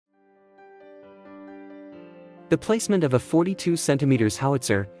The placement of a 42 cm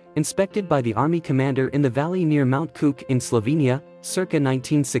howitzer, inspected by the army commander in the valley near Mount Kuk in Slovenia, circa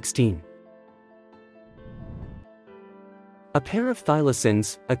 1916. A pair of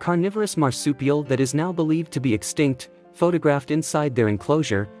thylacines, a carnivorous marsupial that is now believed to be extinct, photographed inside their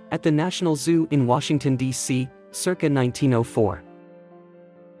enclosure, at the National Zoo in Washington, D.C., circa 1904.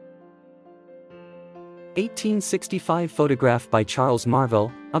 1865 photograph by Charles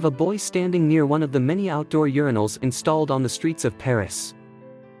Marvell, of a boy standing near one of the many outdoor urinals installed on the streets of Paris.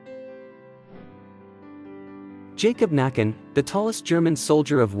 Jacob Nacken, the tallest German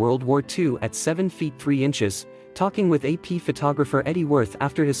soldier of World War II at 7 feet 3 inches, talking with AP photographer Eddie Worth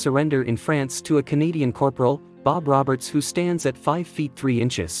after his surrender in France to a Canadian corporal, Bob Roberts, who stands at 5 feet 3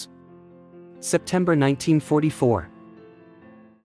 inches. September 1944.